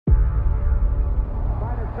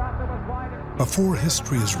Before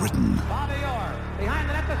history is written,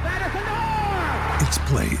 it's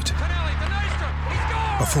played.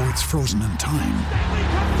 Before it's frozen in time,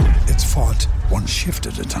 it's fought one shift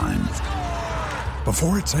at a time.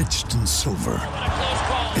 Before it's etched in silver,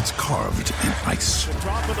 it's carved in ice.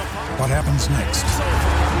 What happens next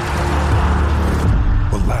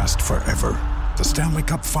will last forever. The Stanley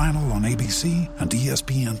Cup Final on ABC and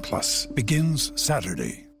ESPN Plus begins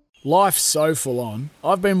Saturday. Life's so full on.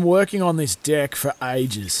 I've been working on this deck for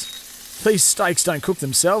ages. These steaks don't cook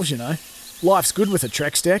themselves, you know. Life's good with a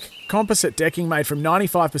Trex deck. Composite decking made from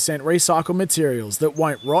 95% recycled materials that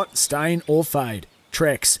won't rot, stain or fade.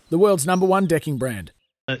 Trex, the world's #1 decking brand.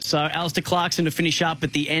 So Alistair Clarkson to finish up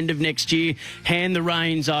at the end of next year, hand the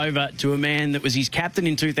reins over to a man that was his captain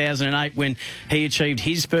in 2008 when he achieved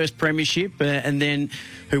his first premiership and then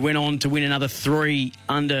who went on to win another 3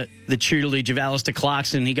 under the tutelage of Alistair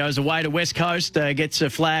Clarkson. He goes away to West Coast, gets a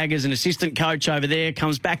flag as an assistant coach over there,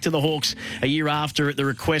 comes back to the Hawks a year after at the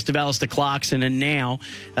request of Alistair Clarkson, and now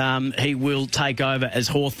he will take over as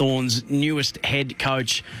Hawthorn's newest head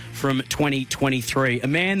coach from 2023. A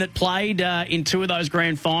man that played in 2 of those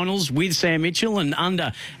grand finals with Sam Mitchell and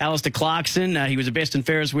under Alistair Clarkson. He was a best and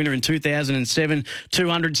fairest winner in 2007.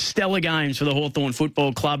 200 stellar games for the Hawthorn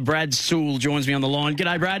Football Club. Brad Sewell joins me on the line.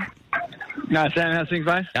 G'day, Brad. No, Sam, how's things,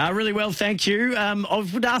 mate? Really well, thank you. I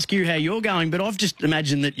would ask you how you're going, but I've just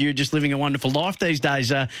imagined that you're just living a wonderful life these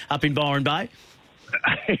days up in Byron Bay.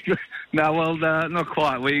 No, well, not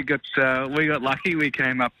quite. We got lucky. We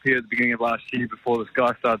came up here at the beginning of last year before the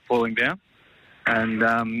sky started falling down, and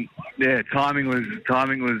timing was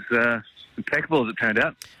impeccable as it turned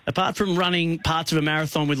out. Apart from running parts of a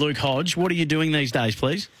marathon with Luke Hodge, what are you doing these days,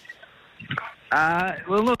 please?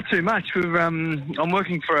 Well, not too much. I'm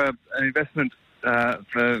working for an investment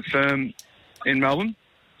firm in Melbourne,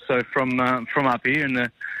 so from up here in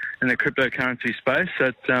the cryptocurrency space. So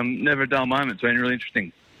it's never a dull moment. It's been really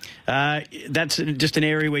interesting. That's just an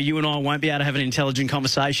area where you and I won't be able to have an intelligent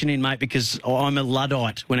conversation in, mate, because I'm a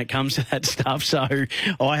Luddite when it comes to that stuff. So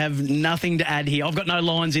I have nothing to add here. I've got no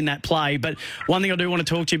lines in that play. But one thing I do want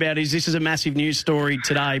to talk to you about is this is a massive news story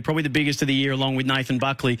today, probably the biggest of the year, along with Nathan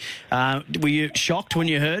Buckley. Were you shocked when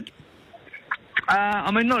you heard?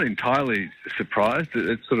 Not entirely surprised.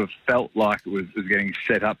 It sort of felt like it was getting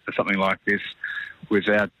set up for something like this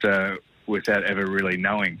without ever really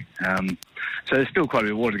knowing. So there's still quite a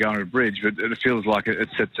bit of water to go under a bridge, but it feels like it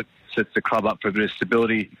sets the club up for a bit of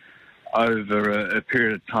stability over a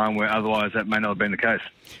period of time where otherwise that may not have been the case.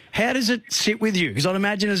 How does it sit with you? Because I'd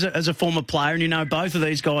imagine as a former player, and you know both of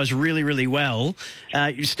these guys really, really well,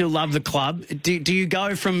 you still love the club. Do you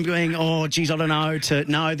go from going, oh, geez, I don't know, to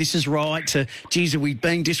no, this is right, to, geez, are we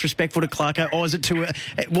being disrespectful to Clarko? Or is it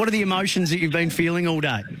what are the emotions that you've been feeling all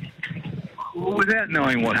day? Without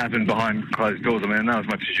knowing what happened behind closed doors, I know as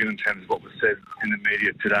much as you in terms of what was said in the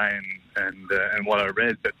media today and what I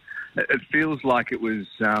read, but it feels like it was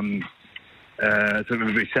sort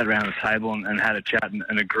of we sat around the table and had a chat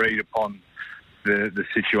and agreed upon the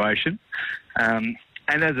situation. And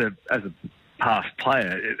as a past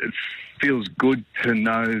player, it feels good to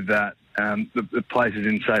know that the place is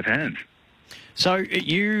in safe hands. So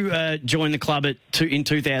you joined the club in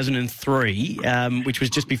 2003, which was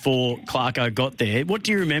just before Clarko got there. What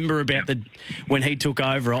do you remember about when he took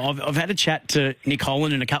over? I've had a chat to Nick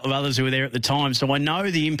Holland and a couple of others who were there at the time, so I know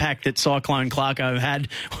the impact that Cyclone Clarko had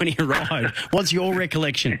when he arrived. What's your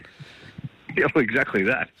recollection? Yeah, well, exactly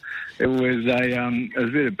that. It was a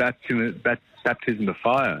bit of baptism of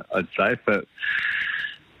fire, I'd say, for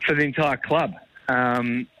the entire club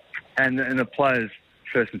and the players.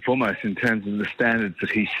 First and foremost, in terms of the standards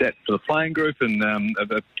that he set for the playing group and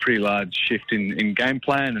a pretty large shift in game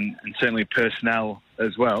plan and certainly personnel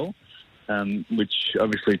as well, which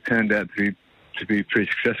obviously turned out to be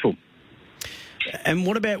pretty successful. And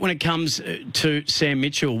what about when it comes to Sam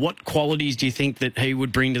Mitchell? What qualities do you think that he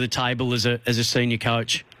would bring to the table as a senior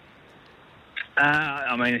coach?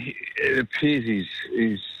 It appears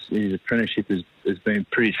his apprenticeship has been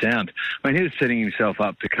pretty sound. He was setting himself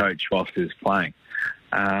up to coach whilst he was playing.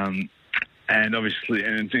 And obviously,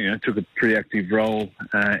 took a pretty active role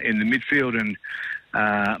in the midfield and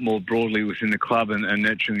more broadly within the club and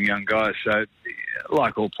nurturing the young guys. So,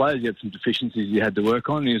 like all players, you had some deficiencies you had to work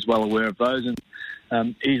on. He was well aware of those,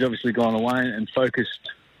 and he's obviously gone away and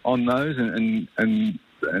focused on those, and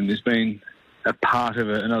has been a part of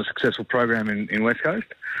another successful program in West Coast.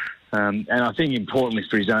 And I think importantly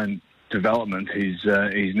for his own development, he's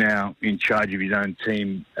now in charge of his own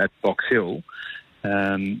team at Box Hill.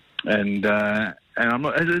 And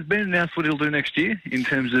has it been announced what he'll do next year in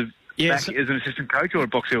terms of Yes. back as an assistant coach or at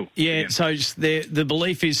Box Hill? Yeah, so the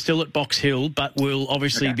belief is still at Box Hill, but we'll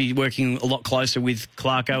obviously be working a lot closer with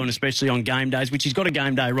Clarko, and especially on game days, which he's got a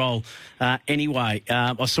game day role anyway.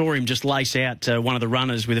 I saw him just lace out one of the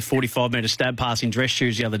runners with a 45-metre stab pass in dress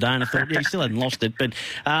shoes the other day, and I thought, he still hadn't lost it. But,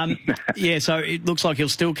 so it looks like he'll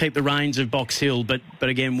still keep the reins of Box Hill, but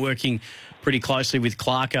again, working pretty closely with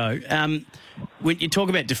Clarko. When you talk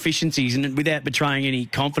about deficiencies and without betraying any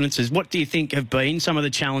confidences, what do you think have been some of the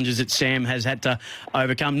challenges that Sam has had to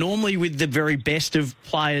overcome? Normally with the very best of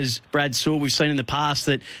players, Brad Sewell, we've seen in the past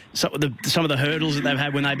that some of the hurdles that they've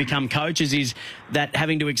had when they become coaches is that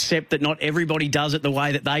having to accept that not everybody does it the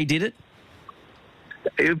way that they did it.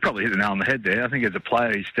 You probably hit the nail on the head there. I think as a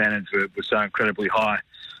player, his standards were so incredibly high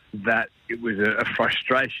that it was a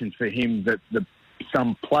frustration for him that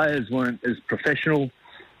some players weren't as professional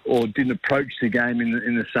or didn't approach the game in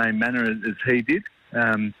the same manner as he did.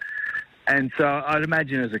 And so I'd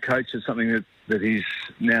imagine as a coach it's something that he's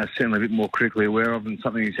now certainly a bit more critically aware of and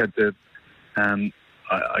something he's had to,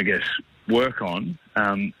 I guess, work on,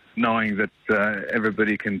 knowing that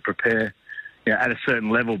everybody can prepare at a certain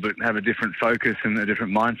level but have a different focus and a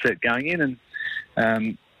different mindset going in. And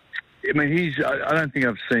I mean, I don't think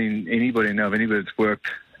I've seen anybody that's worked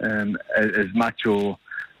as much or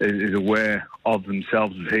is aware of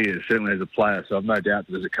themselves as he is, certainly as a player. So I've no doubt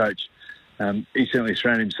that as a coach, he certainly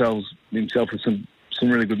surrounded himself with some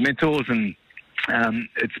really good mentors, and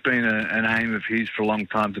it's been an aim of his for a long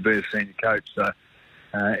time to be a senior coach. So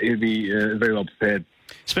he'll be very well prepared.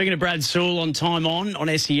 Speaking of Brad Sewell on Time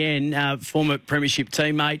On SEN, former premiership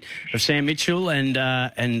teammate of Sam Mitchell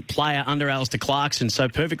and player under Alistair Clarkson, so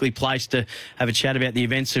perfectly placed to have a chat about the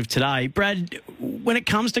events of today. Brad, when it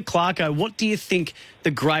comes to Clarko, what do you think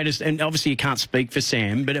the greatest, and obviously you can't speak for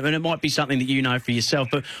Sam, but it might be something that you know for yourself,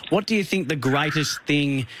 but what do you think the greatest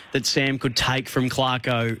thing that Sam could take from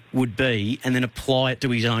Clarko would be and then apply it to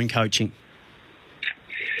his own coaching?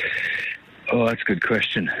 Oh, that's a good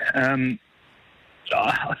question.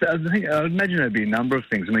 I imagine there'd be a number of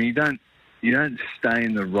things. I mean, you don't stay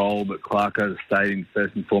in the role that Clarko has stayed in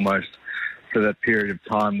first and foremost for that period of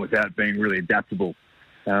time without being really adaptable,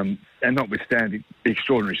 and notwithstanding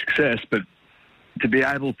extraordinary success, but to be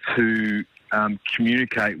able to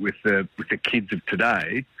communicate with the kids of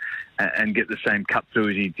today and get the same cut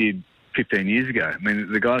through as he did 15 years ago. I mean,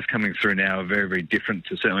 the guys coming through now are very, very different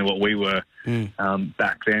to certainly what we were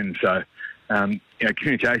back then. So.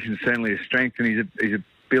 Communication is certainly a strength, and his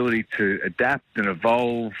ability to adapt and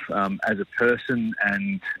evolve as a person,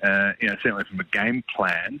 and certainly from a game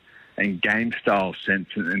plan and game style sense,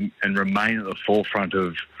 and remain at the forefront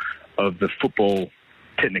of the football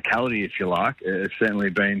technicality, if you like, has certainly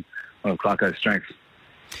been one of Clarko's strengths.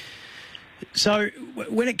 So,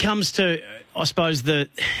 when it comes to, I suppose, the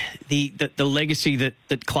legacy that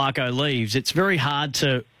Clarko leaves, it's very hard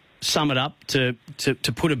to sum it up, to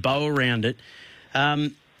put a bow around it.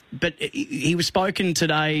 But he was spoken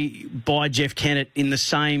today by Jeff Kennett in the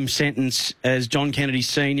same sentence as John Kennedy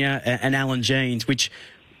Sr. and Alan Jeans, which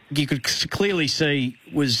you could clearly see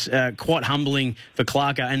was quite humbling for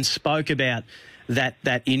Clarko, and spoke about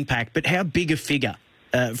that impact. But how big a figure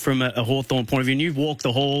from a Hawthorn point of view? And you've walked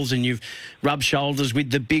the halls and you've rubbed shoulders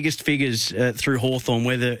with the biggest figures through Hawthorn,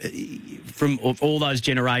 whether from all those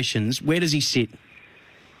generations. Where does he sit?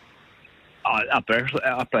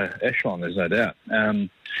 Upper echelon, there's no doubt. I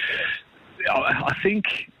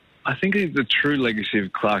think the true legacy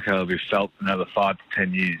of Clarko will be felt in another 5 to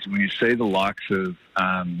 10 years when you see the likes of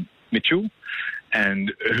Mitchell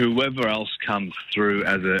and whoever else comes through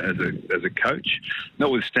as a coach,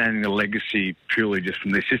 notwithstanding the legacy purely just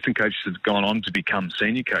from the assistant coaches that have gone on to become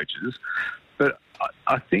senior coaches. But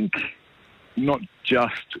I think not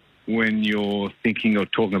just when you're thinking or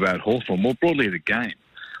talking about Hawthorn, more broadly the game.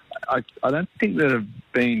 I don't think there have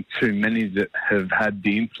been too many that have had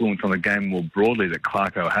the influence on the game more broadly that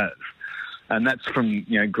Clarko has. And that's from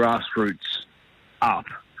grassroots up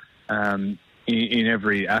in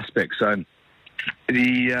every aspect. So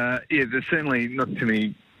there's certainly not too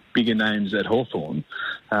many bigger names at Hawthorn,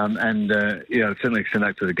 and certainly extend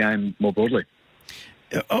that to the game more broadly.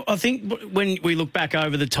 I think when we look back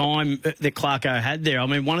over the time that Clarko had there, I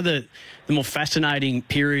mean, one of the more fascinating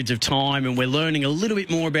periods of time, and we're learning a little bit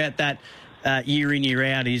more about that year in, year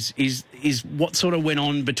out, is what sort of went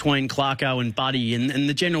on between Clarko and Buddy, and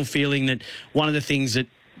the general feeling that one of the things that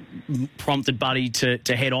prompted Buddy to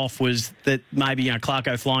head off was that maybe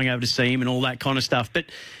Clarko flying over to see him and all that kind of stuff. But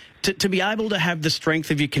to be able to have the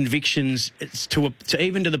strength of your convictions to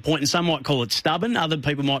even to the point, and some might call it stubborn, other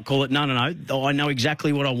people might call it no, I know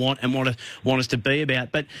exactly what I want and want us to be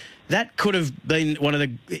about. But that could have been one of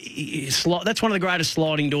the greatest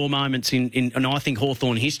sliding door moments in I think,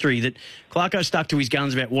 Hawthorn history, that Clarko stuck to his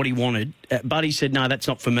guns about what he wanted. Buddy said, no, that's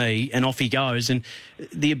not for me, and off he goes. And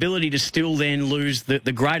the ability to still then lose the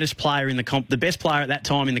greatest player in the best player at that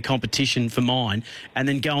time in the competition for mine, and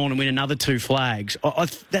then go on and win another 2 flags.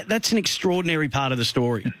 That's an extraordinary part of the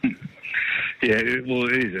story. Yeah, it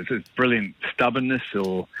is. It's brilliant stubbornness,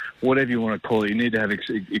 or whatever you want to call it. You need to have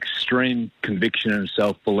extreme conviction and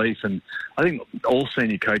self-belief, and I think all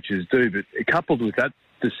senior coaches do. But coupled with that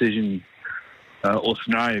decision or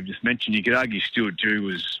scenario I've just mentioned, you could argue Stuart Dew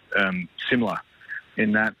was similar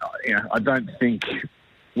in that. I don't think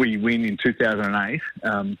we win in 2008.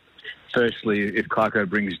 Firstly, if Clarko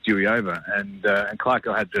brings Dewey over, and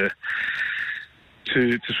Clarko had to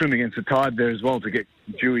swim against the tide there as well to get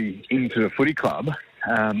Dewey into the footy club,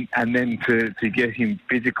 and then to get him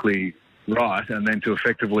physically right, and then to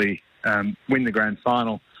effectively win the grand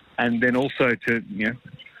final, and then also to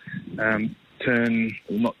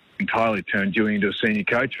not entirely turn Dewey into a senior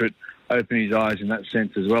coach, but open his eyes in that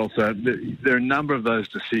sense as well. So there are a number of those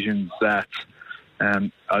decisions that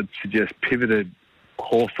I'd suggest pivoted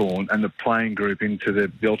Hawthorn and the playing group into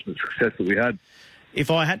the ultimate success that we had. If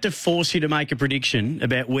I had to force you to make a prediction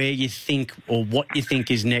about where you think or what you think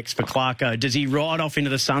is next for Clarko, does he ride off into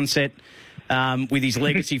the sunset with his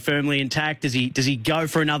legacy firmly intact? Does he go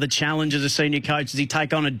for another challenge as a senior coach? Does he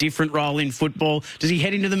take on a different role in football? Does he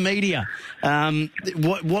head into the media?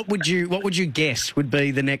 What would you guess would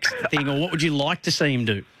be the next thing, or what would you like to see him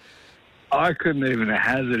do? I couldn't even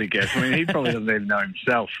hazard a guess. I mean, he probably doesn't even know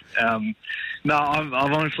himself. No,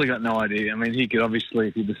 I've honestly got no idea. I mean, he could obviously,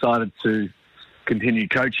 if he decided to continue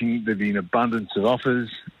coaching, there'd be an abundance of offers.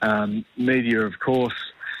 Media, of course.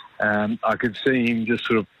 I could see him just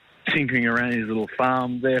sort of tinkering around his little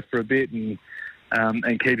farm there for a bit and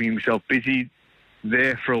keeping himself busy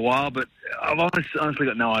there for a while. But I've honestly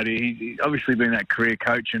got no idea. He's obviously been that career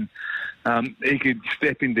coach, and he could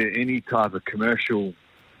step into any type of commercial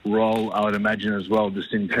role, I would imagine, as well,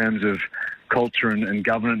 just in terms of culture and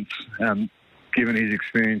governance, given his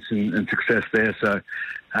experience and success there. So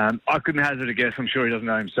I couldn't hazard a guess. I'm sure he doesn't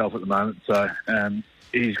know himself at the moment. So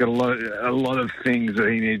he's got a lot of things that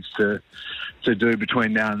he needs to do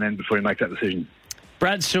between now and then before he makes that decision.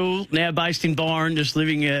 Brad Sewell, now based in Byron, just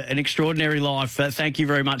living an extraordinary life. Thank you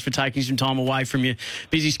very much for taking some time away from your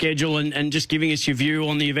busy schedule and just giving us your view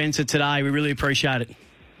on the events of today. We really appreciate it.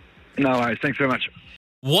 No worries. Thanks very much.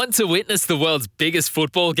 Want to witness the world's biggest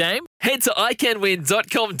football game? Head to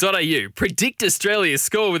iCanWin.com.au, predict Australia's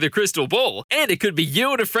score with a crystal ball, and it could be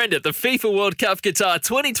you and a friend at the FIFA World Cup Qatar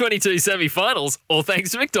 2022 semi-finals, all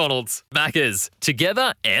thanks to McDonald's. Maccas,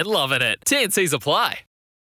 together and loving it. TNCs apply.